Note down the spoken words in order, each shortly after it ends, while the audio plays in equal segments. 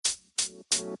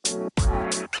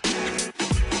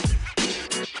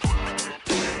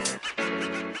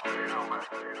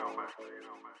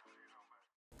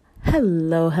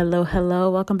Hello.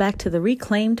 Welcome back to the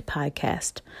Reclaimed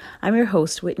Podcast. I'm your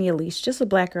host, Whitney Elise, just a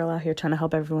Black girl out here trying to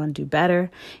help everyone do better,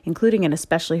 including and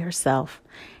especially herself.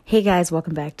 Hey guys,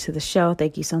 welcome back to the show.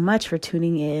 Thank you so much for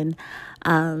tuning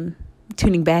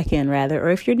back in, or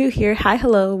if you're new here, hi,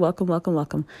 hello,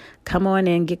 welcome. Come on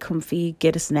in, get comfy,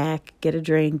 get a snack, get a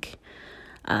drink,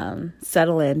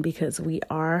 settle in because we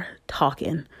are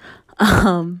talking.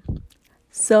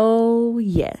 So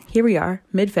yeah, here we are,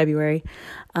 mid-February,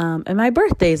 and my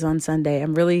birthday's on Sunday.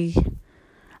 I'm not really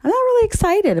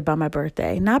excited about my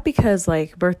birthday. Not because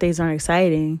like birthdays aren't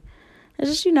exciting.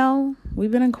 It's just,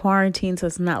 we've been in quarantine, so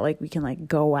it's not like we can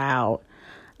go out.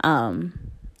 And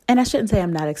I shouldn't say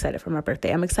I'm not excited for my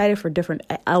birthday. I'm excited for different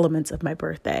elements of my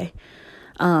birthday,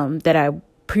 that I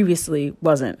previously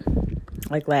wasn't,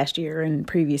 like last year and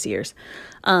previous years.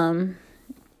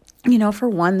 For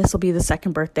one, this will be the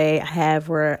second birthday I have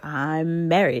where I'm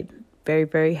married. Very,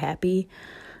 very happy.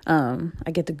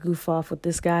 I get to goof off with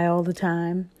this guy all the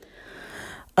time.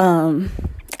 And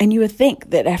you would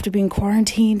think that after being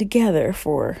quarantined together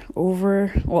for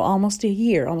almost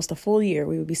a full year,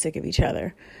 we would be sick of each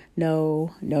other.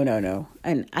 No.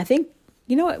 And I think,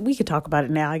 you know what? We could talk about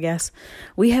it now, I guess.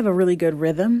 We have a really good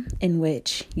rhythm in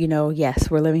which,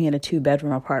 yes, we're living in a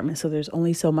 2-bedroom apartment, so there's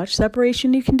only so much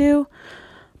separation you can do.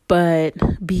 But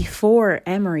before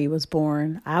Emery was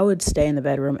born, I would stay in the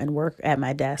bedroom and work at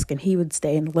my desk, and he would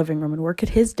stay in the living room and work at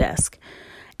his desk.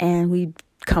 And we'd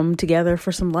come together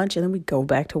for some lunch, and then we'd go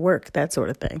back to work, that sort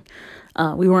of thing.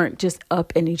 We weren't just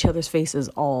up in each other's faces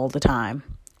all the time,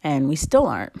 and we still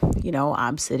aren't.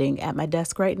 I'm sitting at my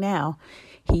desk right now.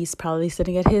 He's probably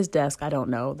sitting at his desk. I don't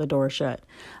know. The door's shut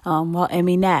while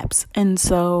Emmy naps. And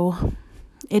so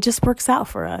it just works out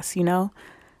for us,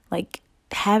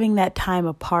 having that time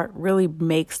apart really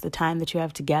makes the time that you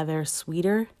have together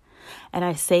sweeter. And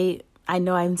I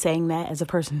know I'm saying that as a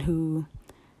person who,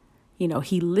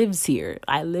 he lives here.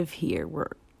 I live here.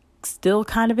 We're still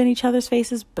kind of in each other's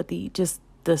faces, but the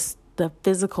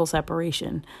physical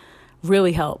separation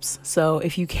really helps. So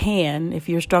if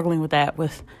you're struggling with that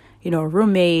with, a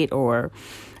roommate or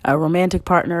a romantic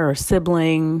partner or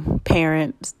sibling,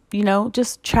 parent,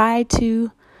 just try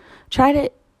to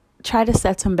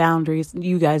set some boundaries.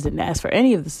 You guys didn't ask for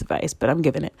any of this advice, but I'm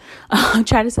giving it.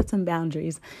 Try to set some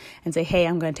boundaries and say, hey,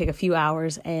 I'm going to take a few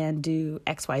hours and do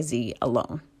XYZ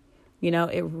alone.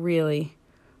 It really,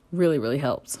 really, really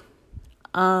helps.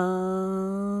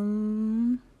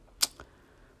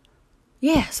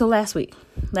 Yeah. So last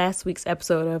week's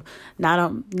episode of not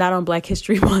on Black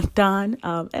History Month, Don,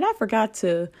 and I forgot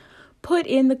to put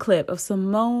in the clip of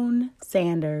Simone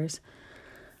Sanders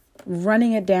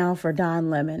running it down for Don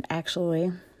Lemon.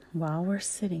 Actually, while we're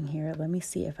sitting here, let me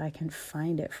see if I can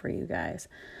find it for you guys.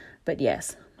 But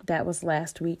yes, that was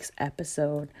last week's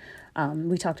episode.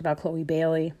 We talked about Chloe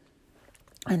Bailey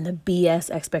and the BS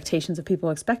expectations of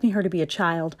people expecting her to be a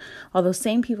child, although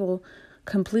same people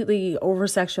completely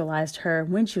over-sexualized her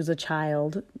when she was a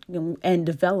child and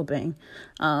developing.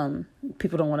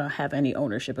 People don't want to have any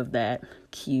ownership of that.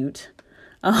 Cute.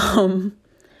 Not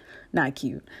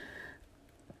cute.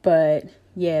 But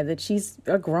yeah, that she's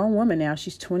a grown woman now.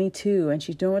 She's 22 and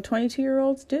she's doing what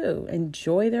 22-year-olds do.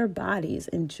 Enjoy their bodies,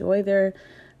 enjoy the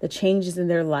changes in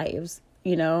their lives,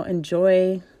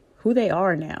 enjoy who they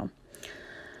are now.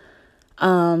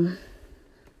 And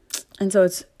so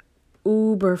it's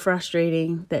uber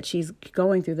frustrating that she's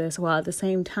going through this while at the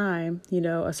same time,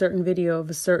 a certain video of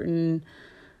a certain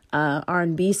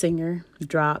R&B singer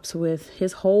drops with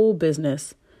his whole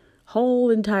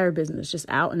entire business just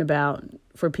out and about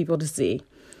for people to see.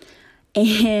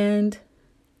 And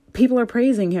people are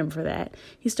praising him for that.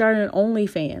 He started an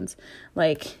OnlyFans.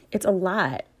 It's a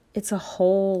lot. It's a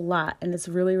whole lot. And it's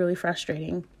really, really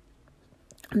frustrating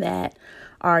that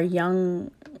our younger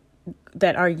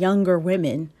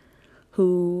women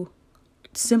who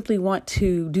simply want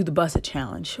to do the Busset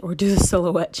Challenge or do the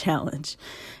Silhouette Challenge,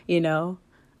 we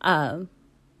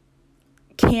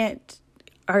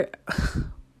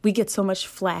get so much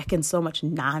flack and so much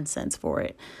nonsense for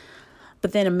it.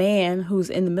 But then a man who's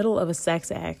in the middle of a sex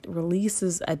act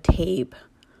releases a tape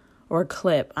or a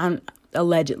clip.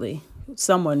 Allegedly,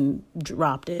 someone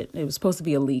dropped it. It was supposed to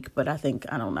be a leak, but I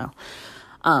don't know.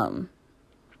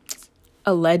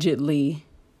 Allegedly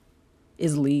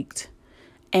is leaked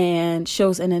and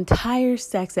shows an entire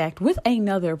sex act with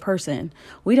another person.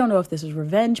 We don't know if this is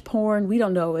revenge porn. We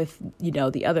don't know if,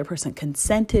 the other person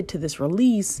consented to this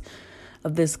release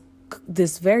of this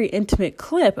very intimate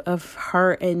clip of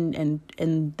her and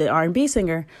the R&B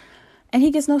singer. And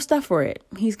he gets no stuff for it.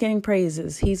 He's getting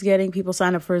praises. He's getting people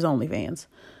sign up for his OnlyFans.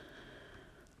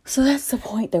 So that's the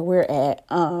point that we're at.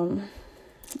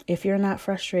 If you're not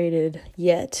frustrated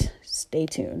yet, stay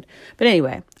tuned. But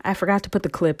anyway, I forgot to put the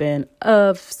clip in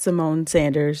of Simone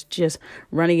Sanders just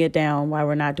running it down why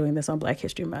we're not doing this on Black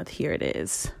History Month. Here it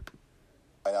is.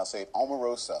 I'll say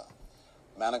Omarosa,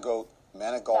 Manigault,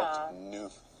 New.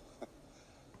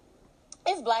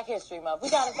 It's Black History Month. We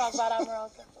got to talk about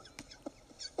Omarosa.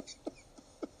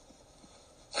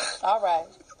 All right.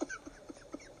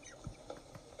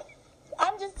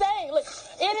 I'm just saying, look,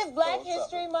 it is Black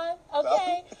History Month,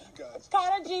 okay?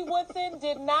 Carter G. Woodson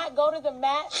did not go to the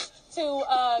mat to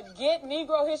get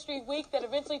Negro History Week that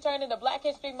eventually turned into Black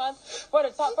History Month for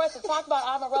us to talk about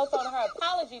Omarosa on her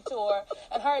apology tour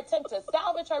and her attempt to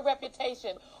salvage her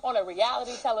reputation on a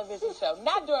reality television show.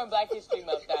 Not during Black History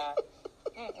Month, Don.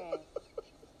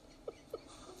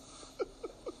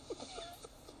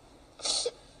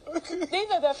 These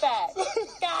are the facts.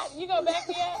 Scott, you gonna back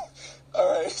me up?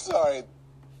 All right, sorry.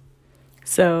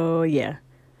 So, yeah.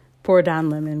 Poor Don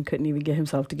Lemon couldn't even get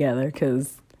himself together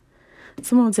because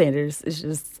Simone Sanders is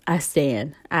just,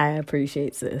 I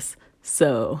appreciate this.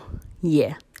 So,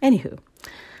 yeah. Anywho,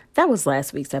 that was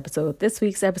last week's episode. This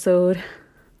week's episode,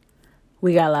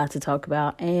 we got a lot to talk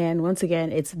about. And once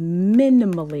again, it's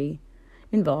minimally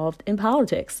involved in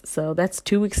politics. So that's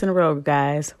 2 weeks in a row,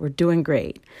 guys. We're doing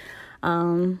great.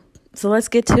 So let's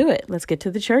get to it. Let's get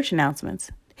to the church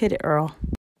announcements. Hit it, Earl.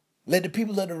 Let the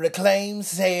people of the Reclaim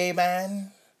say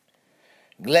amen.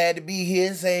 Glad to be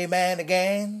here, say amen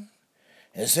again.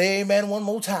 And say amen one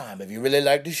more time if you really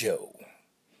like the show.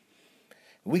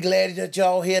 We glad that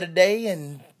y'all here today,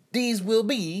 and these will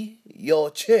be your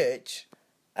church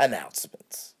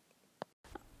announcements.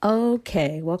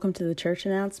 Okay, welcome to the church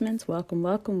announcements. Welcome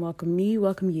me,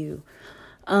 welcome you.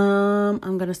 I'm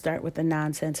going to start with the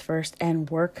nonsense first and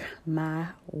work my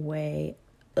way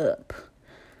up.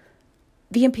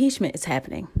 The impeachment is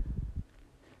happening.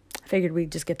 I figured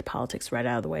we'd just get the politics right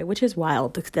out of the way, which is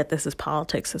wild that this is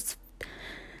politics.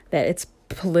 That it's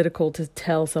political to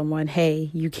tell someone, hey,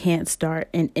 you can't start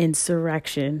an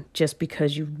insurrection just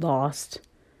because you lost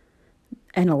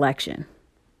an election.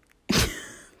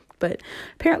 But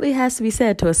apparently it has to be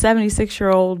said to a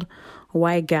 76-year-old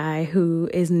white guy who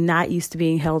is not used to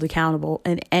being held accountable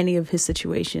in any of his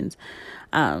situations,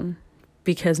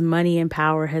 because money and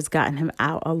power has gotten him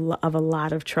out of a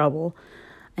lot of trouble.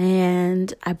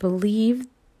 And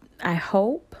I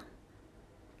hope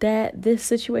that this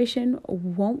situation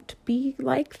won't be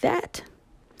like that.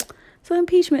 So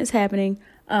impeachment is happening.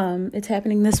 It's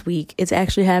happening this week. It's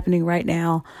actually happening right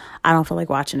now. I don't feel like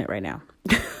watching it right now.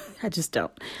 I just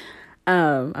don't.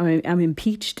 I'm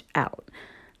impeached out.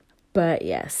 But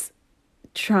yes,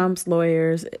 Trump's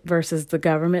lawyers versus the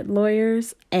government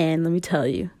lawyers. And let me tell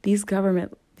you, these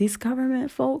government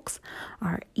folks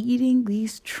are eating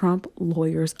these Trump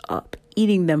lawyers up,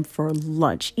 eating them for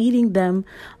lunch, eating them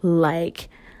like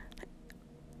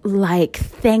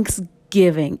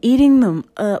Thanksgiving, eating them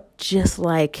up just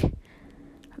like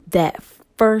that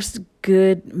first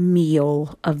good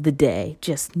meal of the day,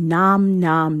 just nom,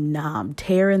 nom, nom,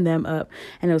 tearing them up.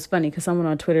 And it was funny because someone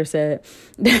on Twitter said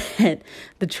that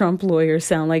the Trump lawyers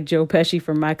sound like Joe Pesci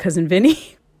from My Cousin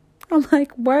Vinny. I'm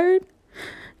like, word?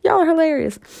 Y'all are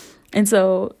hilarious. And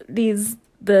so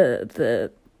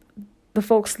the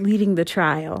folks leading the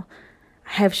trial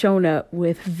have shown up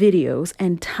with videos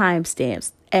and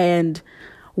timestamps, and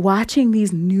watching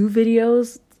these new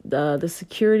videos, the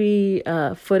security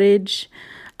footage,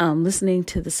 listening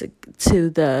to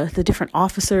the different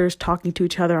officers talking to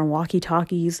each other on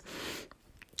walkie-talkies,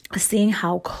 seeing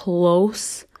how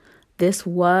close this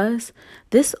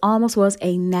almost was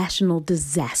a national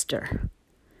disaster.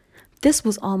 This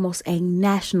was almost a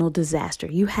national disaster.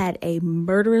 You had a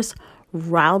murderous,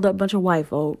 riled up bunch of white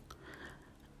folk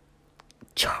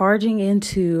charging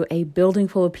into a building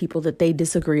full of people that they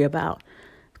disagree about,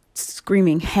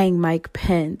 screaming, hang Mike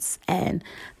Pence, and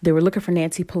they were looking for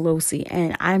Nancy Pelosi,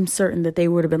 and I'm certain that they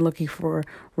would have been looking for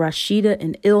Rashida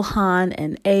and Ilhan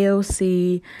and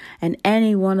AOC and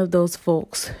any one of those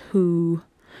folks who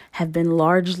have been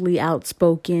largely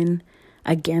outspoken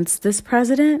against this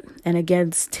president and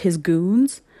against his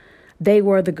goons. They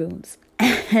were the goons,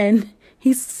 and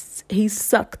he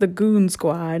sucked the goon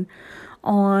squad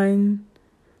on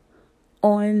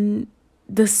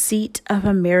the seat of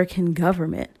American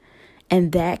government.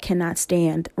 And that cannot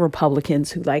stand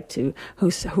Republicans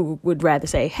who would rather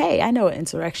say, hey, I know an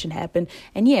insurrection happened.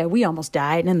 And yeah, we almost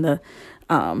died in the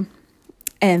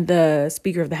and the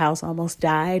Speaker of the House almost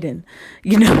died, and,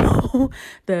 you know,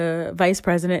 the Vice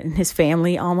President and his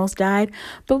family almost died.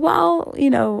 But while,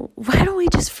 you know, why don't we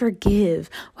just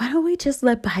forgive? Why don't we just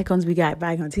let bygones be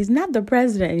bygones? He's not the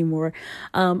president anymore.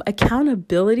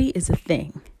 Accountability is a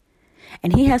thing,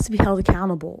 and he has to be held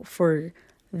accountable for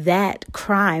that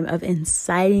crime of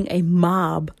inciting a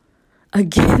mob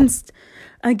against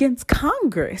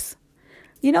Congress.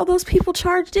 You know, those people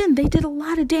charged in, they did a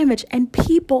lot of damage, and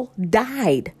people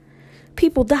died.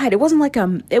 People died. It wasn't like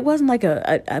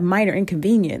a minor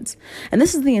inconvenience. And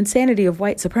this is the insanity of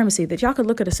white supremacy, that y'all could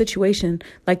look at a situation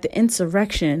like the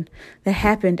insurrection that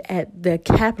happened at the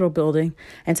Capitol building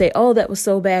and say, oh, that was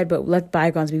so bad, but let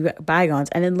bygones be bygones.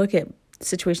 And then look at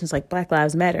situations like Black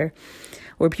Lives Matter,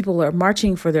 where people are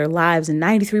marching for their lives, and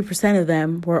 93% of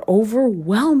them were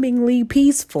overwhelmingly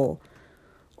peaceful.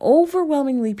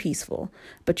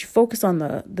 But you focus on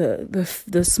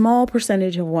the small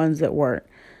percentage of ones that weren't,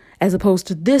 as opposed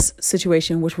to this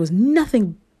situation, which was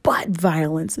nothing but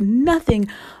violence, nothing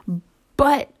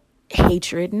but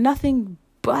hatred, nothing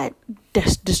but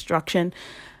destruction.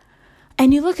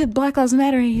 And you look at Black Lives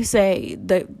Matter and you say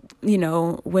that, you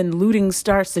know, when looting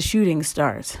starts, the shooting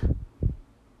starts.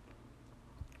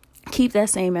 Keep that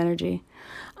same energy.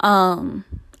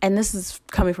 And this is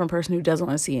coming from a person who doesn't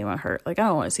want to see anyone hurt. Like, I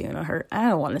don't want to see anyone hurt. I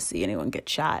don't want to see anyone get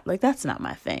shot. Like, that's not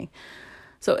my thing.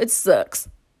 So it sucks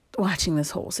watching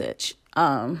this whole sitch.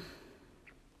 Yeah,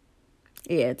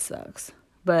 it sucks.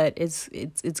 But it's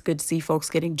good to see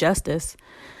folks getting justice.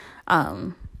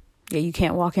 Yeah, you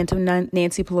can't walk into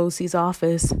Nancy Pelosi's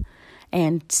office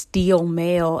and steal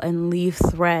mail and leave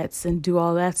threats and do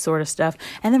all that sort of stuff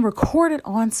and then record it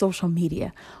on social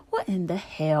media. What in the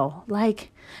hell? Like,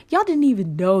 y'all didn't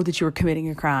even know that you were committing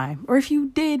a crime. Or if you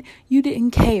did, you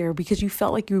didn't care because you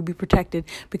felt like you would be protected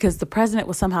because the president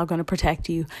was somehow going to protect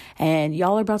you. And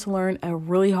y'all are about to learn a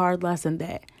really hard lesson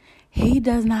that he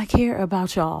does not care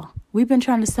about y'all. We've been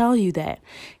trying to sell you that.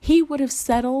 He would have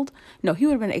settled. No, he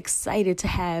would have been excited to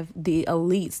have the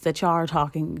elites that y'all are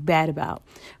talking bad about.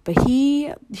 But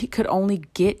he could only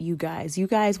get you guys. You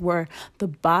guys were the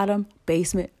bottom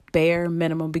basement bare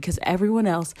minimum because everyone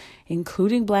else,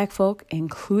 including black folk,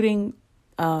 including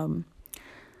a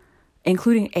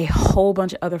whole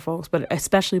bunch of other folks, but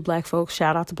especially black folks,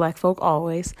 shout out to black folk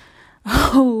always,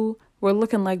 who were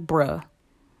looking like, bruh,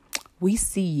 we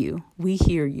see you. We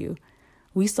hear you.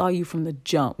 We saw you from the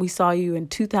jump. We saw you in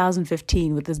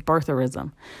 2015 with this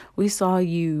birtherism. We saw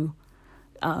you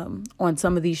on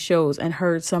some of these shows and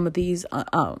heard some of these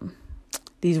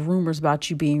rumors about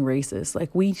you being racist.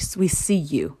 Like, we see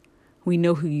you. We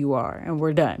know who you are, and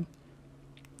we're done.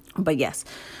 But yes,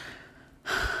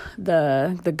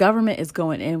 the government is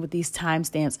going in with these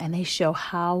timestamps, and they show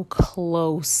how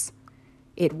close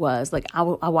it was. Like, I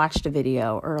watched a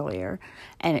video earlier,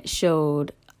 and it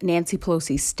showed Nancy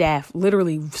Pelosi's staff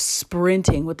literally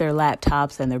sprinting with their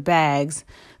laptops and their bags,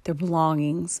 their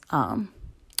belongings,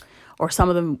 or some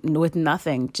of them with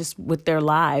nothing, just with their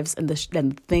lives and the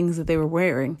things that they were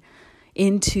wearing,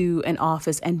 into an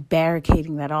office and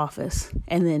barricading that office.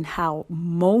 And then how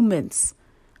moments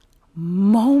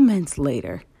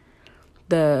later,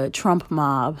 the Trump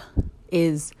mob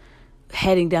is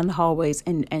heading down the hallways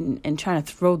and trying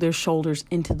to throw their shoulders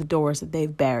into the doors that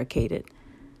they've barricaded.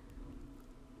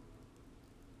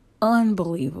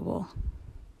 Unbelievable.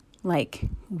 Like,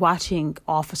 watching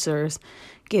officers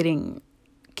getting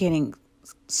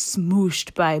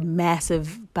smooshed by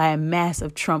a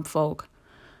massive Trump folk.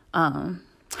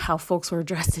 How folks were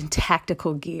dressed in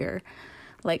tactical gear.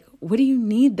 Like, what do you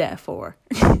need that for?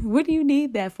 What do you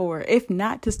need that for? If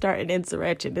not to start an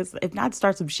insurrection, if not to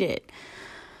start some shit.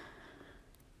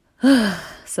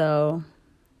 So,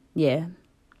 yeah,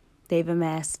 they've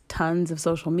amassed tons of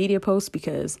social media posts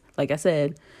because, like I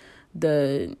said,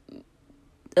 these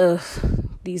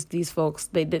folks,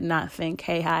 they did not think,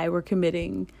 hey, hi, we're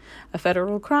committing a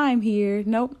federal crime here.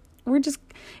 Nope.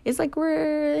 It's like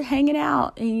we're hanging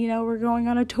out and, you know, we're going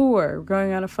on a tour, we're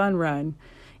going on a fun run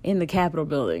in the Capitol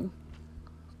building.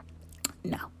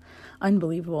 No,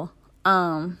 unbelievable.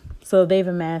 So they've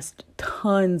amassed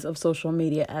tons of social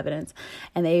media evidence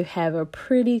and they have a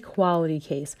pretty quality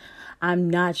case. I'm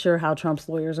not sure how Trump's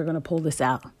lawyers are going to pull this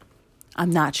out. I'm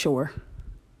not sure.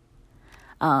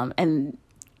 And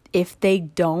if they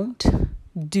don't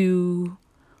do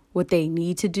what they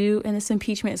need to do in this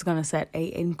impeachment, is going to set an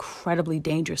incredibly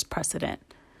dangerous precedent.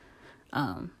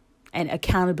 And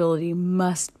accountability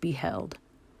must be held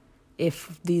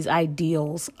if these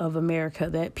ideals of America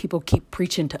that people keep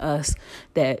preaching to us,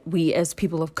 that we as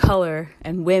people of color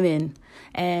and women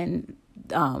and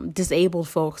disabled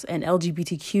folks and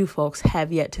LGBTQ folks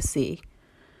have yet to see.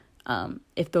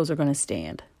 if those are going to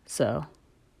stand. So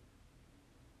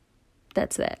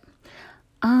that's that.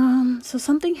 So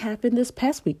something happened this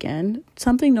past weekend,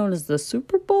 something known as the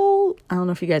Super Bowl. I don't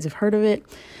know if you guys have heard of it.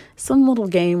 Some little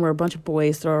game where a bunch of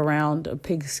boys throw around a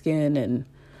pigskin and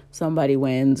somebody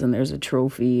wins and there's a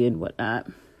trophy and whatnot.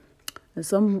 And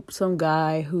some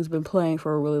guy who's been playing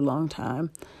for a really long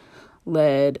time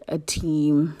led a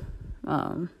team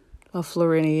of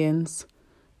Floridians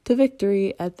to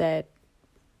victory at that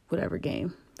whatever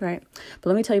game, right? But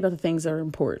let me tell you about the things that are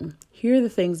important. Here are the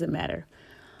things that matter.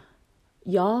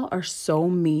 Y'all are so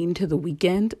mean to The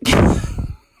Weeknd.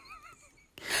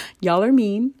 Y'all are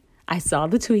mean. I saw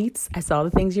the tweets. I saw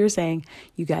the things you were saying.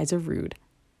 You guys are rude.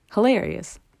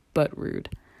 Hilarious, but rude.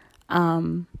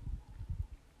 And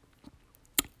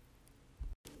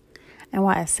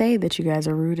why I say that you guys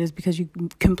are rude is because you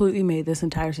completely made this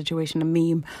entire situation a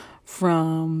meme,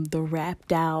 from the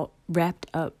wrapped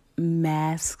up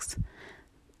masks.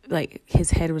 Like, his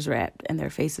head was wrapped and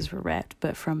their faces were wrapped.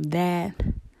 But from that,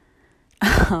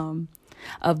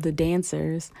 of the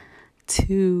dancers,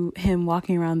 to him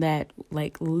walking around that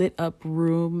like lit up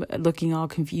room looking all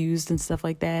confused and stuff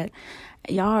like that.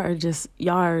 Y'all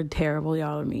are terrible.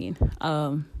 Y'all are mean.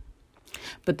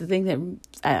 But the thing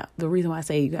that, the reason why I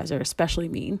say you guys are especially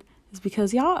mean is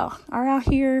because y'all are out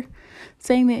here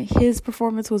saying that his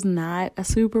performance was not a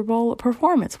Super Bowl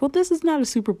performance. Well, this is not a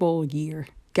Super Bowl year,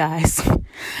 guys.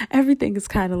 Everything is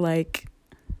kind of like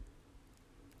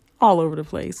all over the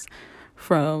place,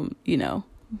 from,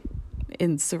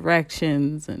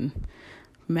 insurrections and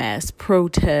mass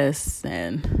protests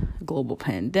and global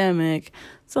pandemic.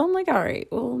 So I'm like, all right,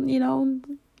 well,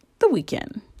 The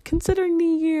Weeknd. Considering the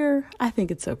year, I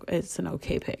think it's an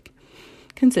okay pick,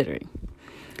 considering.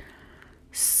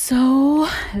 So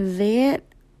that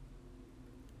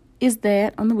is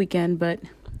that on The Weeknd, but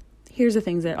here's the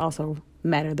things that also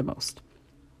matter the most.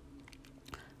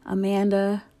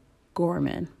 Amanda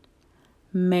Gorman,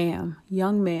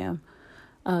 young ma'am,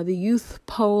 the youth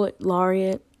poet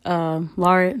laureate,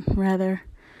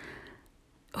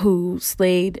 who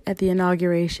slayed at the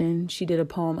inauguration. She did a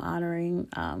poem honoring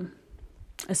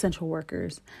essential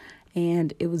workers,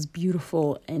 and it was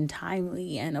beautiful and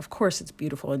timely. And of course it's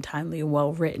beautiful and timely and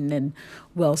well written and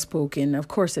well spoken. Of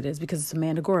course it is, because it's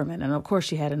Amanda Gorman. And of course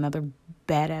she had another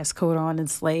badass coat on and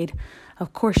slayed.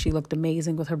 Of course she looked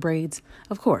amazing with her braids.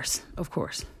 Of course.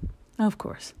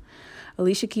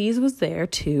 Alicia Keys was there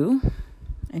too,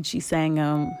 and she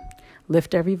sang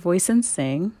Lift Every Voice and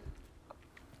Sing.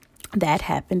 That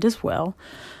happened as well.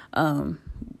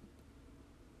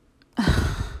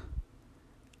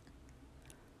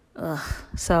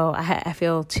 So I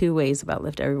feel two ways about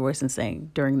Lift Every Voice and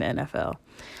Sing during the NFL.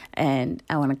 And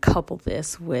I want to couple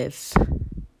this with,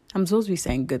 I'm supposed to be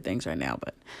saying good things right now,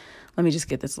 but let me just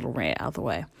get this little rant out of the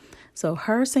way. So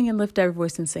her singing Lift Every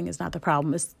Voice and Sing is not the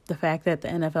problem. It's the fact that the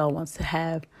NFL wants to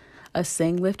have a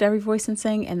sing Lift Every Voice and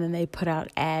Sing, and then they put out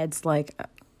ads. Like,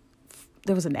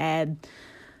 there was an ad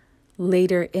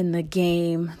later in the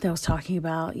game that was talking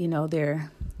about,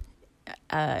 their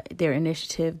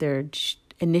initiative, their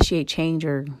initiate change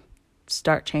or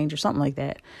start change or something like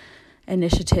that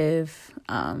initiative,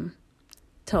 to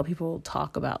help people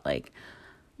talk about like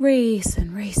race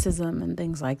and racism and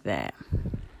things like that.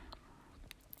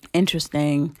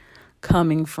 Interesting,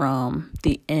 coming from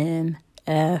the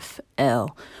NFL,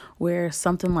 where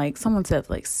someone said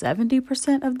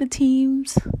 70% of the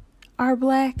teams are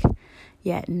black,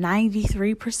 yet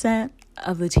 93%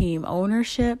 of the team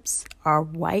ownerships are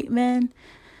white men.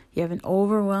 You have an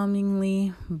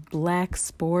overwhelmingly black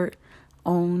sport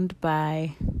owned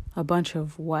by a bunch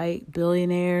of white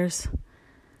billionaires.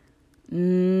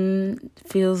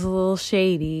 Feels a little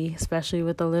shady, especially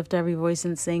with the Lift Every Voice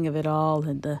and Sing of it all,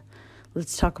 and the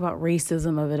let's talk about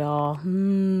racism of it all.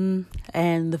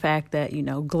 And the fact that,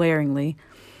 glaringly,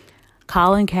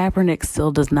 Colin Kaepernick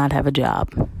still does not have a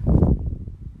job.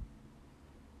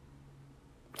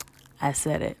 I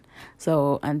said it.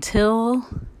 So until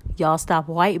y'all stop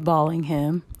whiteballing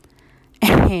him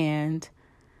and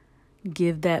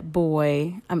give that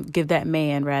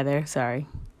man, sorry,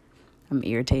 I'm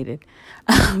irritated.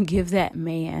 Give that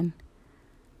man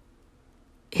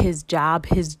his job,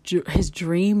 his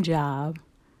dream job,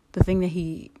 the thing that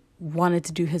he wanted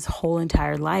to do his whole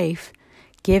entire life.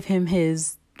 Give him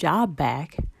his job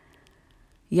back.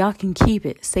 Y'all can keep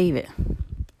it, save it,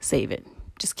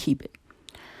 just keep it.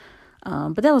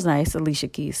 But that was nice. Alicia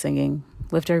Keys singing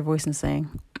Lift Every Voice and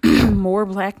Sing. More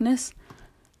blackness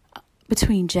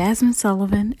between Jasmine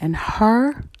Sullivan and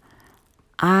her.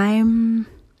 I'm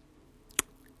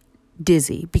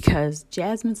dizzy because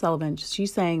Jazmine Sullivan, she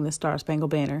sang the Star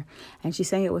Spangled Banner, and she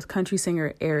sang it with country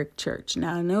singer Eric Church.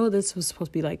 Now, I know this was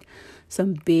supposed to be like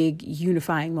some big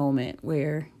unifying moment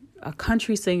where a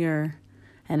country singer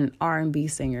and an R&B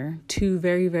singer, two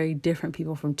very, very different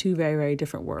people from two very, very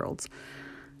different worlds,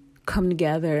 come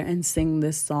together and sing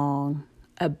this song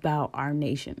about our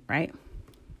nation, right?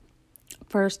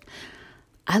 First,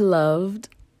 I loved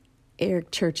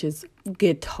Eric Church's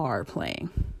guitar playing.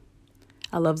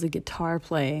 I love the guitar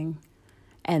playing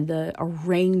and the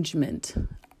arrangement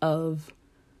of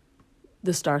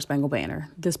the Star Spangled Banner,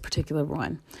 this particular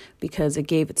one, because it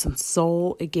gave it some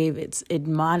soul. It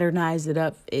modernized it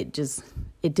up. It did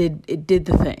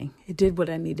the thing. It did what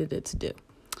I needed it to do.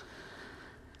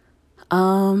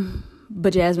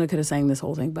 But Jazmine could have sang this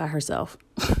whole thing by herself.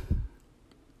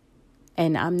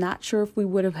 And I'm not sure if we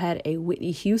would have had a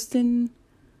Whitney Houston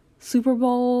Super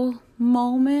Bowl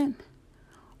moment,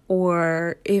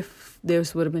 or if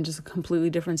this would have been just a completely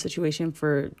different situation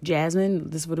for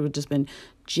Jazmine. This would have just been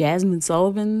Jazmine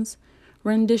Sullivan's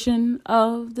rendition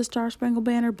of the Star Spangled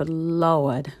Banner. But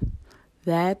Lord,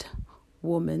 that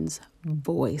woman's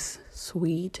voice,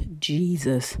 sweet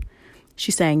Jesus.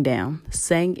 She sang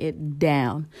it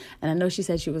down. And I know she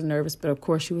said she was nervous, but of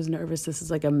course she was nervous. This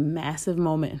is like a massive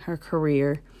moment in her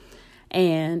career.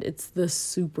 And it's the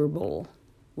Super Bowl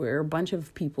where a bunch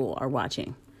of people are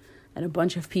watching. And a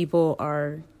bunch of people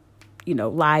are,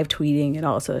 live tweeting and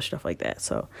all this other stuff like that.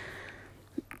 So,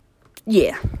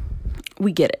 yeah,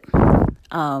 we get it.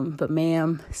 But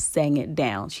ma'am sang it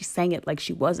down. She sang it like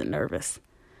she wasn't nervous.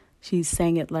 She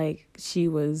sang it like she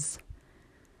was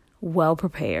well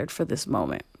prepared for this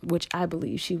moment, which I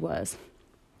believe she was.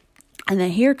 And then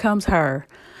here comes her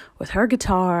with her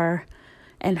guitar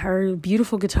and her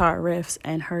beautiful guitar riffs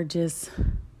and her just,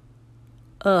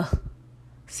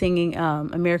 singing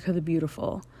America the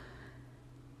Beautiful.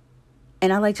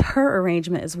 And I liked her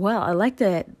arrangement as well. I like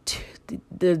that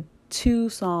the two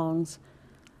songs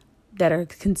that are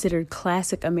considered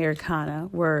classic Americana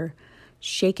were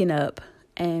shaken up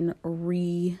and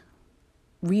reimagined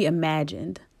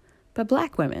by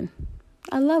Black women.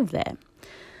 I love that.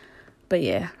 But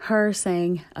yeah, her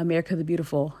sang America the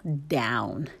Beautiful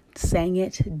down. Sang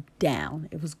it down.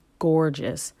 It was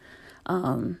gorgeous.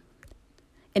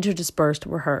 Interdispersed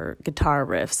were her guitar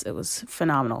riffs. It was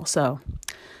phenomenal. So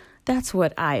that's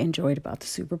what I enjoyed about the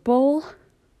Super Bowl.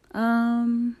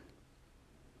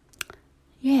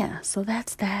 Yeah, so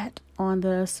that's that on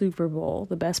the Super Bowl.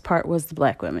 The best part was the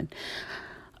Black women.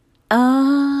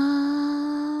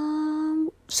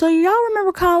 So y'all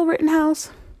remember Kyle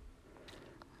Rittenhouse?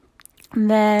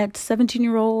 That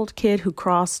 17-year-old kid who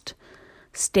crossed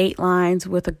state lines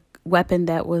with a weapon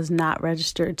that was not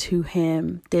registered to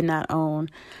him, did not own,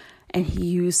 and he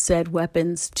used said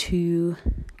weapons to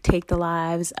take the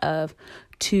lives of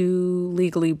two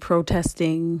legally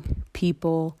protesting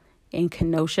people in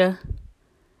Kenosha.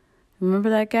 Remember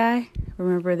that guy?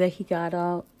 Remember that he got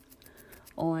out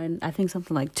on, I think,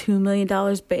 something like $2 million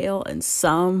bail, and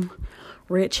some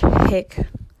rich hick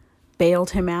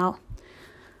bailed him out.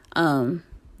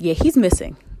 Yeah, he's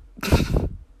missing.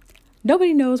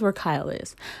 Nobody knows where Kyle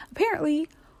is. Apparently,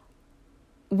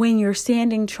 when you're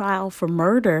standing trial for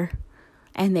murder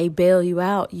and they bail you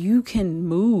out, you can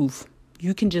move.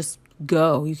 You can just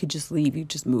go. You could just leave. You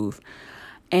just move.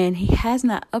 And he has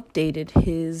not updated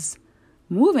his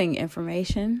moving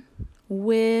information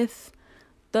with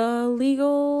the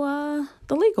legal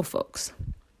folks.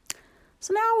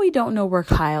 So now we don't know where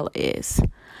Kyle is.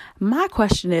 My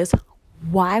question is,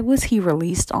 why was he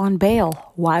released on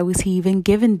bail? Why was he even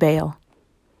given bail?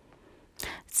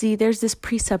 See, there's this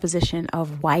presupposition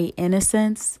of white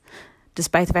innocence,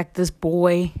 despite the fact that this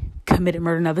boy committed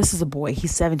murder. Now, this is a boy.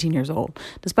 He's 17 years old.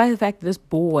 Despite the fact that this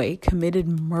boy committed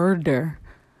murder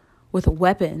with a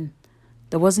weapon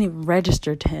that wasn't even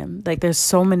registered to him. Like, there's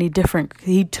so many different,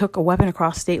 he took a weapon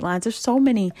across state lines. There's so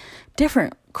many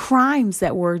different crimes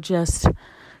that were just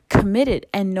committed,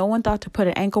 and no one thought to put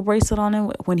an ankle bracelet on him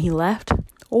when he left.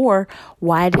 Or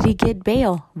why did he get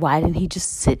bail? Why didn't he just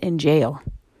sit in jail?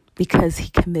 Because he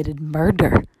committed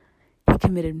murder. He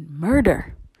committed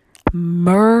murder.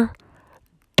 Murder.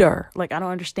 Like, I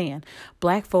don't understand.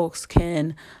 Black folks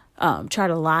can try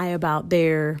to lie about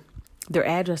their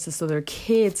addresses so their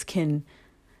kids can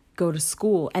go to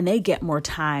school, and they get more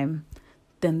time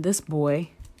than this boy.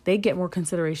 They get more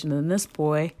consideration than this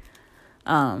boy.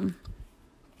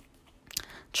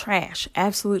 Trash,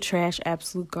 absolute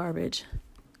garbage,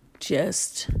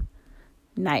 just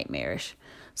nightmarish.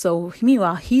 So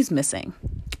meanwhile, he's missing.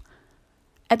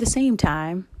 At the same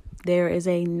time, there is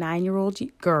a 9-year-old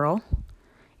girl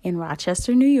in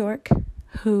Rochester, New York,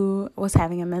 who was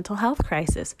having a mental health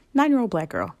crisis. 9-year-old black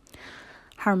girl.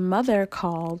 Her mother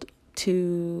called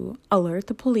to alert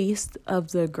the police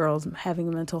of the girls having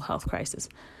a mental health crisis.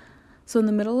 So in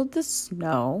the middle of the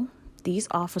snow, these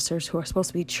officers, who are supposed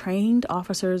to be trained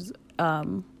officers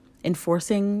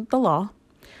enforcing the law,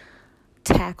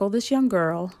 tackle this young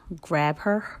girl, grab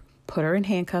her, put her in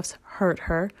handcuffs, hurt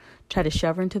her, try to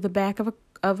shove her into the back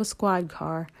of a squad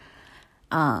car,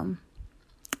 and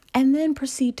then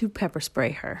proceed to pepper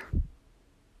spray her.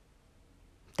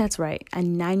 That's right. A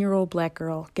 9-year-old black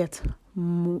girl gets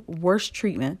worse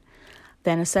treatment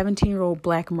than a 17-year-old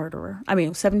white murderer. I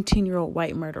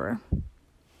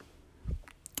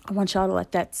want y'all to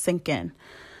let that sink in,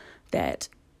 that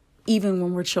even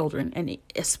when we're children, and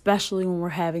especially when we're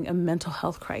having a mental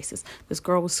health crisis, this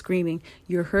girl was screaming,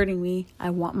 "You're hurting me. I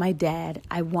want my dad.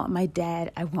 I want my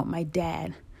dad. I want my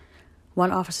dad."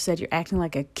 One officer said, "You're acting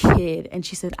like a kid." And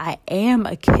she said, "I am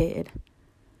a kid."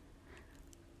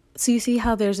 So you see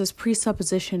how there's this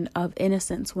presupposition of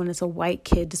innocence when it's a white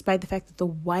kid, despite the fact that the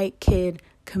white kid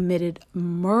committed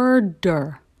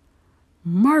murder,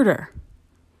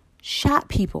 shot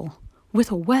people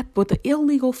with with an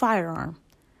illegal firearm.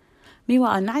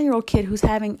 Meanwhile, a 9-year-old kid who's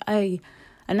having a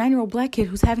 9-year-old black kid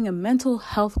who's having a mental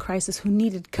health crisis, who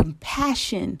needed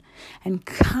compassion and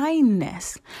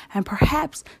kindness, and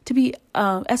perhaps to be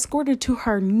escorted to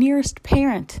her nearest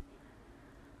parent,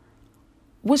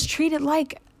 was treated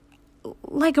like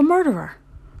a murderer.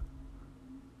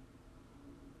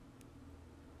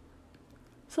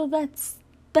 So that's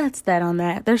that on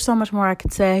that. There's so much more I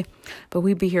could say, but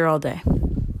we'd be here all day.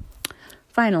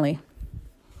 Finally,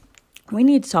 we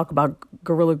need to talk about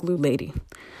Gorilla Glue Lady.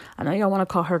 I know y'all want to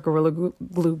call her Gorilla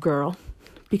Glue Girl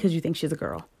because you think she's a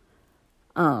girl.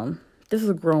 This is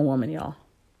a grown woman, y'all.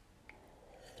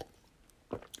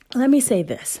 Let me say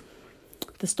this.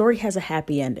 The story has a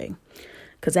happy ending.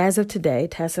 Because as of today,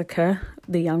 Tessica,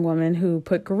 the young woman who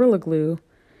put Gorilla Glue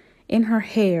in her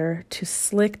hair to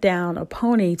slick down a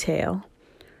ponytail,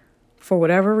 for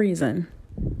whatever reason,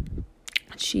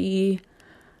 she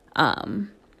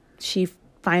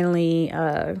finally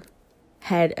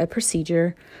had a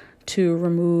procedure to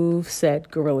remove said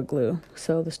Gorilla Glue.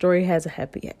 So the story has a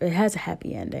happy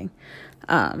ending.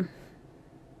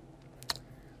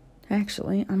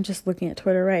 Actually, I'm just looking at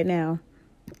Twitter right now.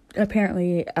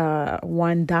 Apparently,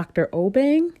 one Dr.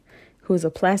 Obeng, who is a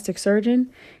plastic surgeon,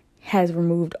 has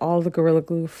removed all the Gorilla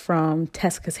Glue from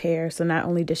Tessica's hair. So not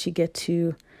only does she get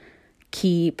to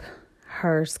keep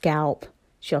her scalp,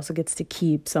 she also gets to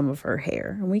keep some of her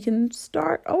hair. And we can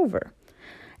start over.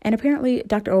 And apparently,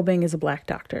 Dr. Obeng is a black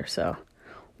doctor. So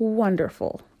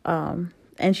wonderful. And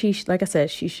she, like I said,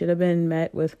 she should have been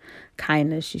met with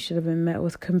kindness. She should have been met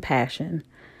with compassion.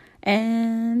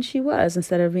 And she was,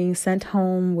 instead of being sent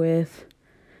home with,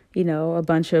 a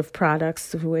bunch of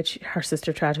products which her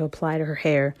sister tried to apply to her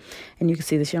hair. And you can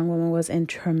see this young woman was in a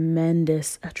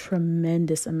tremendous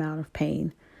amount of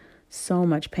pain. So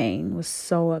much pain, was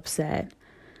so upset.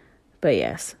 But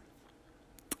yes.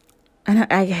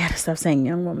 And I gotta stop saying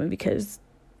young woman because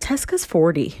Tessica's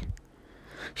 40.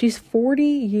 She's 40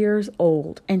 years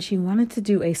old and she wanted to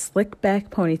do a slick back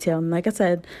ponytail. And like I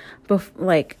said,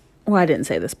 I didn't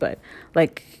say this, but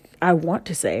I want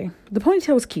to say the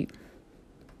ponytail was cute.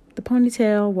 The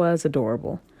ponytail was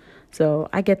adorable. So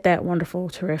I get that. Wonderful,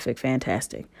 terrific,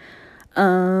 fantastic.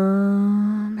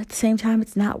 At the same time,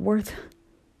 it's not worth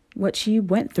what she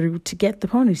went through to get the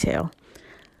ponytail.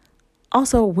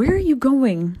 Also, where are you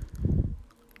going?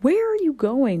 Where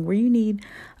you need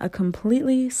a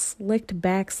completely slicked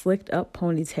back, slicked up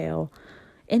ponytail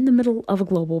in the middle of a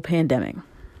global pandemic?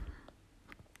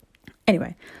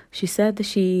 Anyway, she said that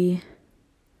she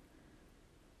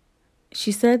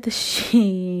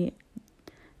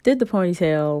did the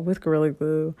ponytail with Gorilla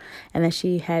Glue and that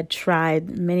she had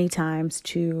tried many times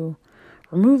to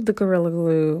remove the Gorilla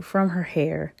Glue from her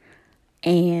hair.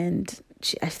 And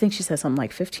I think she said something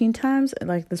like 15 times.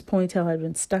 Like this ponytail had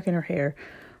been stuck in her hair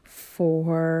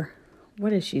for,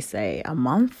 what did she say, a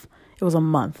month? It was a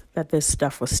month that this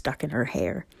stuff was stuck in her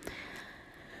hair.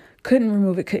 Couldn't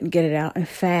remove it, couldn't get it out. In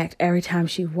fact, every time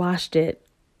she washed it,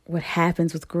 what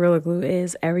happens with Gorilla Glue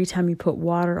is every time you put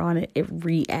water on it, it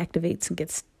reactivates and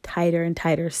gets tighter and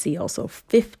tighter seal. So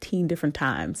 15 different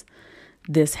times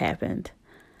this happened.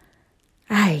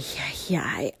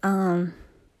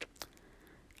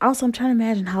 Also, I'm trying to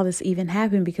imagine how this even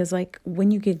happened because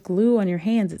when you get glue on your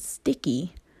hands, it's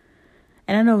sticky.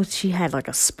 And I know she had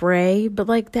a spray, but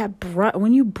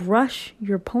when you brush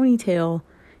your ponytail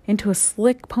into a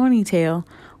slick ponytail,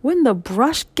 wouldn't the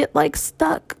brush get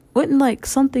stuck? Wouldn't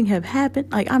something have happened?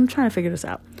 I'm trying to figure this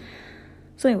out.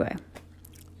 So anyway,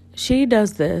 she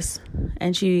does this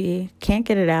and she can't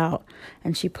get it out.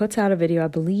 And she puts out a video, I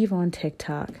believe, on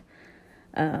TikTok.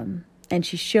 And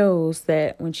she shows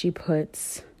that when she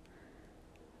puts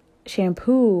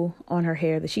shampoo on her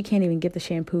hair, that she can't even get the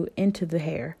shampoo into the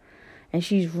hair. And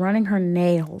she's running her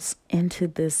nails into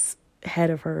this head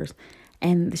of hers.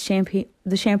 And the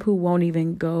shampoo won't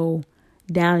even go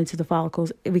down into the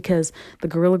follicles because the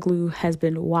Gorilla Glue has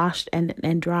been washed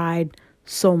and dried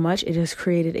so much it has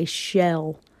created a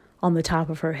shell on the top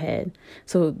of her head.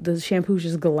 So the shampoo's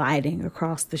just gliding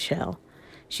across the shell.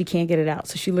 She can't get it out,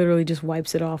 so she literally just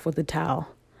wipes it off with a towel.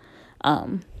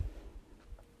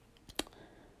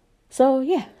 So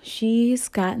yeah, she's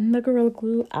gotten the Gorilla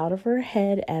Glue out of her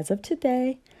head as of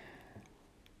today.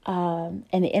 And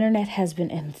the internet has been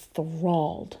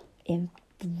enthralled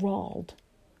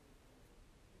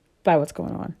by what's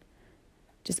going on.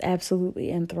 Just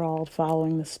absolutely enthralled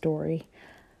following the story.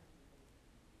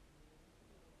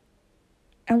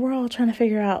 And we're all trying to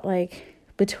figure out, like,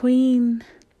 between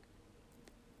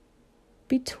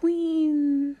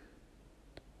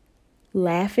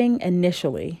laughing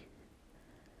initially,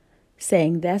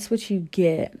 saying that's what you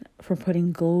get for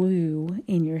putting glue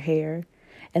in your hair,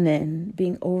 and then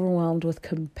being overwhelmed with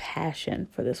compassion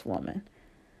for this woman.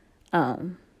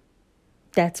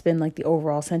 That's been like the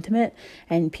overall sentiment.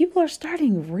 And people are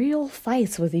starting real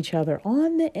fights with each other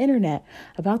on the internet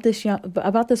about this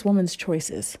woman's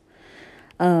choices.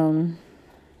 And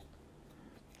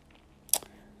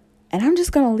I'm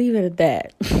just going to leave it at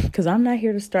that because I'm not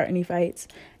here to start any fights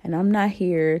and I'm not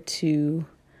here to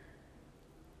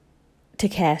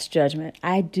cast judgment.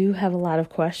 I do have a lot of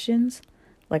questions.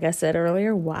 Like I said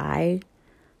earlier, why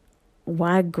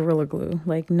Gorilla Glue?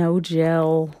 Like, no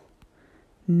gel,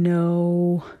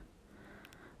 no,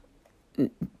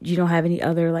 you don't have any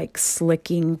other like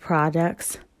slicking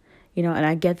products, and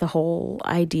I get the whole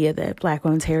idea that Black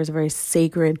women's hair is a very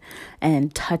sacred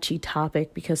and touchy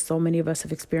topic because so many of us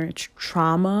have experienced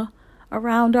trauma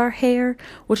around our hair,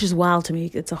 which is wild to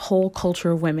me. It's a whole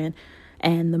culture of women,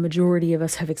 and the majority of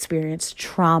us have experienced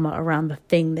trauma around the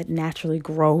thing that naturally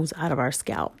grows out of our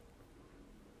scalp.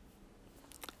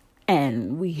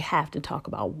 And we have to talk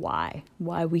about why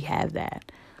we have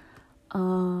that.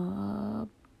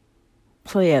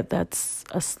 So yeah, that's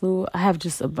a slew. I have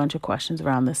just a bunch of questions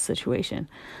around this situation.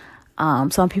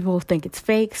 Some people think it's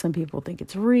fake. Some people think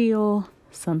it's real.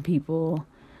 Some people,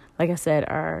 like I said,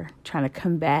 are trying to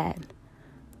combat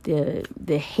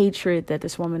the hatred that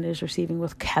this woman is receiving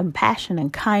with compassion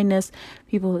and kindness.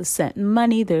 People have sent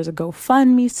money. There's a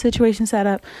GoFundMe situation set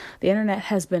up. The internet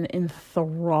has been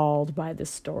enthralled by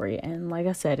this story. And like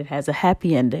I said, it has a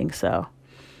happy ending. So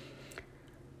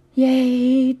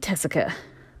yay, Tessica.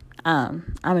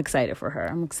 I'm excited for her.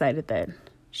 I'm excited that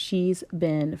she's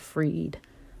been freed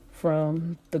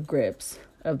from the grips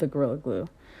of the Gorilla Glue.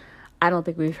 I don't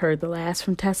think we've heard the last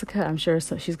from Tessica. I'm sure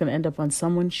she's going to end up on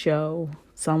someone's show.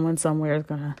 Someone somewhere is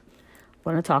going to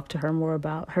want to talk to her more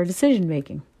about her decision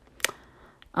making.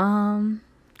 And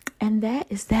that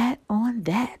is that on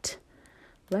that.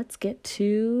 Let's get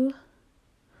to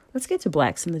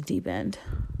Blacks in the Deep End.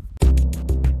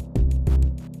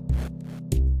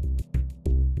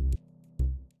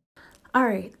 All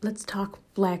right, let's talk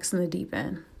Blacks in the Deep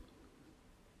End.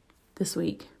 This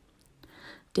week,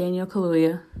 Daniel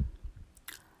Kaluuya,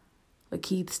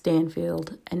 Lakeith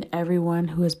Stanfield, and everyone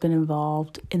who has been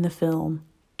involved in the film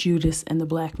Judas and the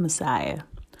Black Messiah.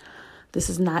 This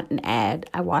is not an ad.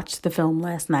 I watched the film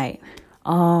last night.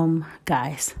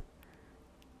 Guys.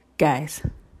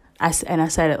 I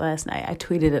said it last night. I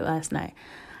tweeted it last night.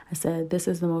 I said, this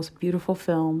is the most beautiful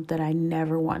film that I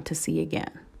never want to see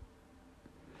again.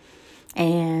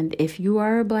 And if you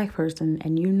are a Black person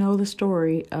and you know the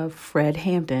story of Fred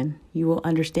Hampton, you will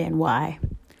understand why.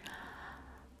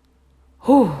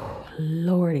 Oh,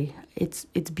 Lordy. It's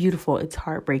beautiful. It's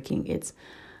heartbreaking. It's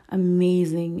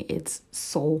amazing. It's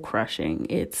soul crushing.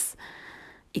 It's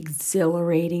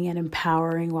exhilarating and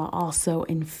empowering while also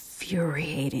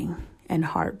infuriating and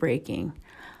heartbreaking.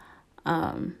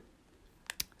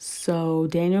 So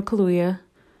Daniel Kaluuya,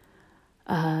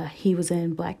 he was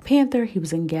in Black Panther. He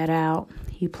was in Get Out.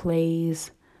 He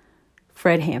plays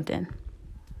Fred Hampton.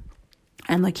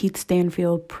 And Lakeith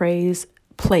Stanfield plays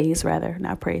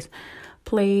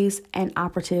an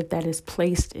operative that is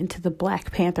placed into the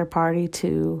Black Panther Party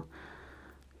to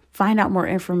find out more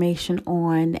information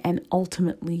on and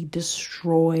ultimately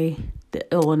destroy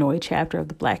the Illinois chapter of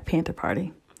the Black Panther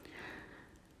Party.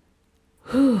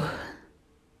 Whew.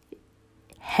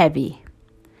 Heavy.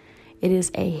 It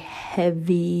is a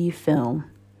heavy film,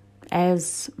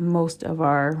 as most of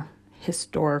our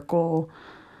historical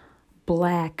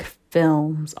Black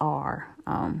films are,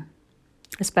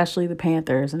 especially the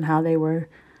Panthers, and how they were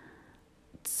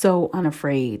so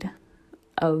unafraid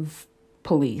of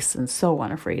police and so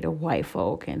unafraid of white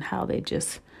folk, and how they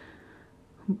just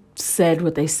said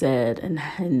what they said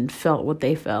and felt what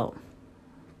they felt.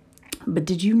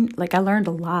 But I learned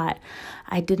a lot.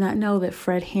 I did not know that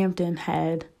Fred Hampton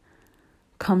had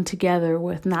come together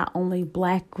with not only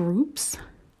Black groups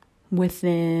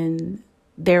within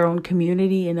their own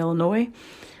community in Illinois,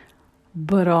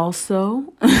 but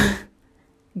also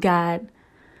got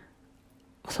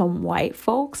some white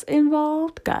folks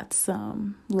involved, got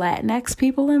some Latinx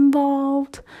people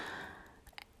involved.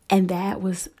 And that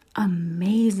was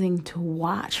amazing to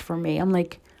watch for me. I'm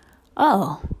like,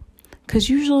 oh, because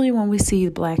usually when we see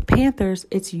Black Panthers,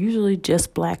 it's usually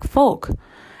just Black folk.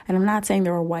 And I'm not saying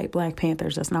there were white Black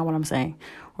Panthers. That's not what I'm saying.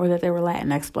 Or that there were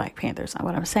Latinx Black Panthers.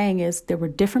 What I'm saying is there were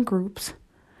different groups,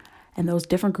 and those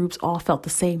different groups all felt the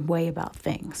same way about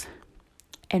things.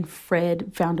 And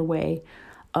Fred found a way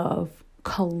of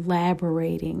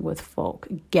collaborating with folk,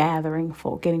 gathering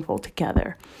folk, getting folk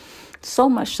together. So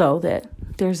much so that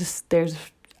there's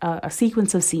a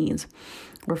sequence of scenes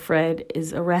where Fred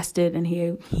is arrested and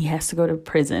he has to go to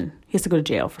prison. He has to go to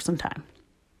jail for some time.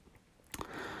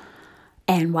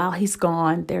 And while he's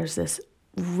gone, there's this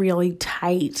really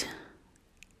tight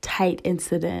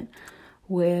incident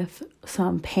with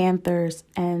some Panthers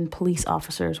and police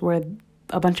officers, where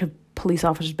a bunch of police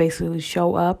officers basically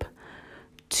show up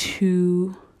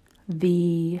to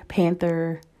the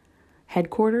Panther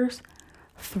headquarters,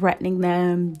 threatening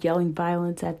them, yelling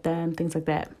violence at them, things like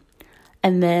that.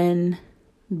 And then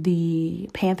the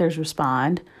Panthers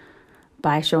respond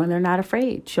by showing they're not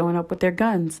afraid, showing up with their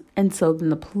guns. And so then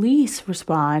the police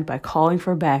respond by calling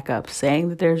for backup, saying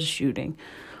that there's a shooting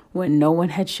when no one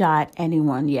had shot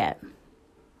anyone yet.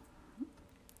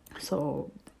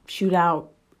 So shootout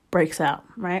breaks out,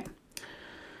 right?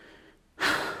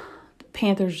 The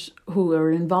Panthers who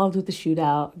are involved with the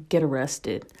shootout get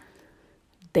arrested.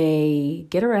 They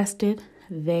get arrested.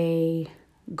 They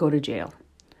go to jail,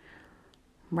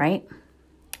 right?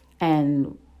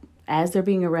 And as they're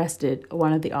being arrested,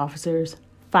 one of the officers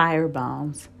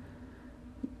firebombs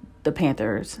the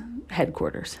Panthers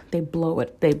headquarters. They blow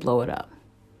it up,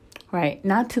 right?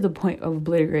 Not to the point of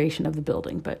obliteration of the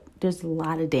building, but there's a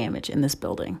lot of damage in this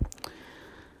building.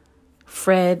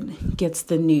 Fred gets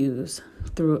the news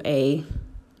through a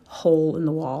hole in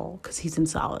the wall because he's in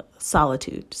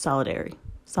solitary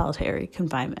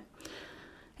confinement.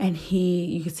 And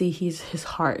you can see his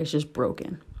heart is just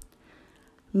broken.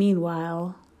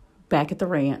 Meanwhile, back at the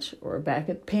ranch or back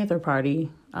at Panther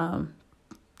Party,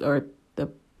 or the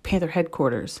Panther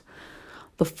headquarters,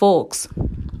 the folks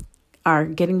are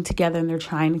getting together and they're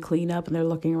trying to clean up and they're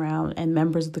looking around, and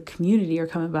members of the community are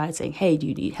coming by and saying, hey, do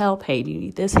you need help? Hey, do you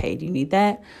need this? Hey, do you need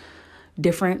that?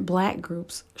 Different Black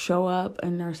groups show up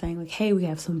and they're saying like, hey, we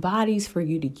have some bodies for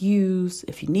you to use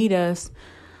if you need us.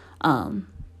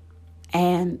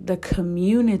 And the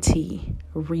community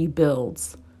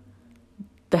rebuilds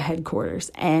the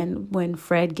headquarters. And when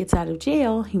Fred gets out of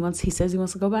jail, he says he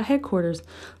wants to go by headquarters.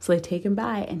 So they take him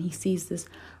by and he sees this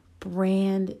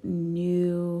brand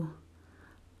new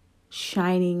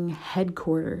shining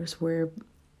headquarters where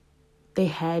they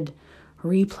had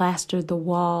replastered the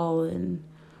wall and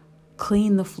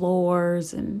cleaned the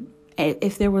floors. And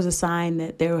if there was a sign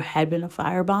that there had been a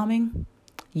firebombing,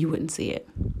 you wouldn't see it.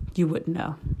 You wouldn't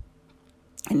know.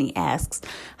 And he asks,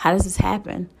 how does this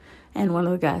happen? And one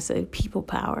of the guys said, people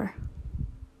power,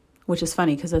 which is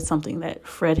funny because that's something that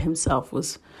Fred himself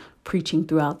was preaching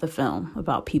throughout the film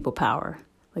about people power.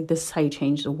 Like, this is how you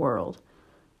change the world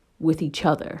with each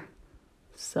other.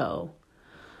 So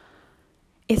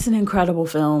it's an incredible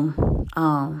film.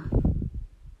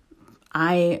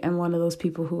 I am one of those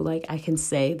people who, like, I can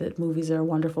say that movies are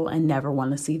wonderful and never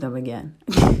want to see them again.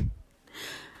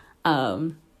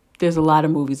 There's a lot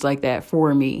of movies like that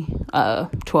for me.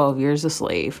 12 Years a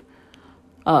Slave.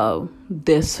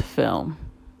 This film.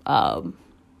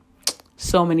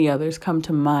 So many others come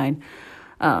to mind.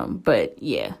 But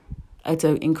yeah, it's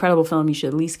an incredible film. You should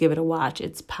at least give it a watch.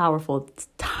 It's powerful. It's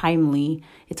timely.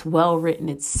 It's well written.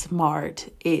 It's smart.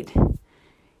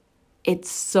 It's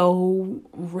so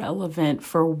relevant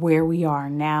for where we are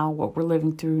now, what we're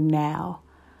living through now.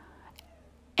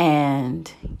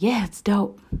 And yeah, it's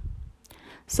dope.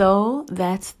 So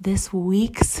that's this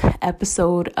week's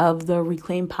episode of the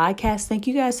Reclaim Podcast. Thank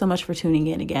you guys so much for tuning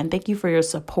in again. Thank you for your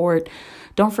support.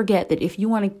 Don't forget that if you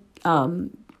want to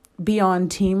be on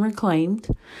Team Reclaimed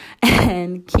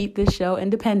and keep this show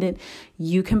independent,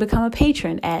 you can become a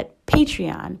patron at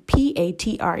Patreon,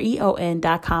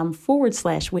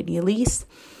 patreon.com/Whitney Elise.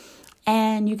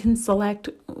 And you can select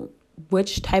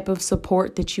which type of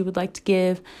support that you would like to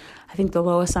give. I think the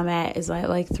lowest I'm at is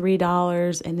like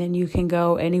 $3, and then you can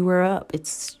go anywhere up.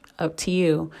 It's up to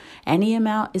you. Any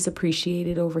amount is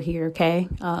appreciated over here, okay?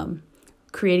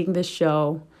 Creating this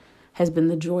show has been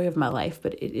the joy of my life,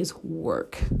 but it is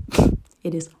work.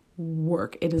 It is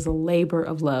work. It is a labor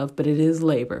of love, but it is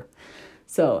labor.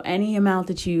 So any amount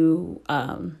that you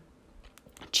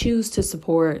choose to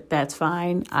support, that's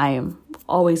fine. I am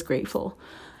always grateful.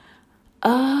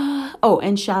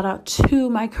 And shout out to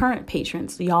my current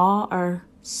patrons. Y'all are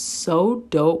so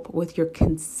dope with your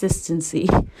consistency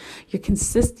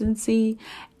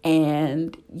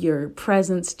and your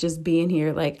presence just being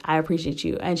here. Like, I appreciate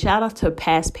you. And shout out to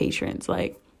past patrons.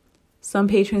 Like, some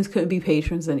patrons couldn't be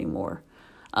patrons anymore.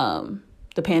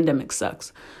 The pandemic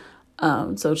sucks.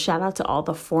 So shout out to all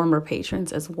the former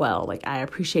patrons as well. Like, I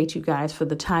appreciate you guys for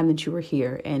the time that you were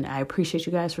here, and I appreciate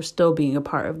you guys for still being a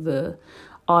part of the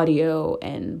audio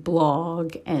and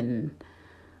blog and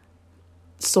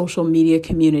social media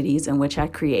communities in which I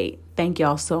create. Thank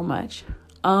y'all so much.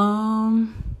 My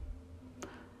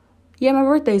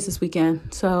birthday's this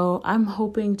weekend, so I'm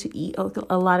hoping to eat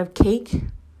a lot of cake,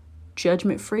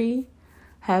 judgment free,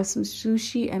 have some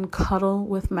sushi, and cuddle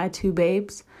with my two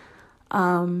babes.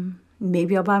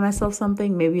 Maybe I'll buy myself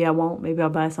something. Maybe I won't. Maybe I'll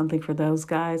buy something for those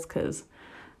guys, because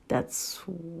that's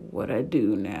what I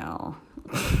do now.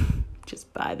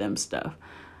 Just buy them stuff.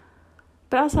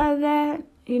 But outside of that,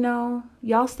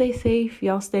 y'all stay safe.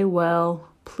 Y'all stay well.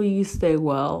 Please stay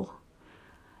well.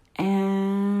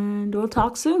 And we'll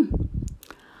talk soon.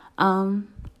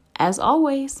 As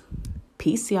always,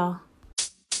 peace, y'all.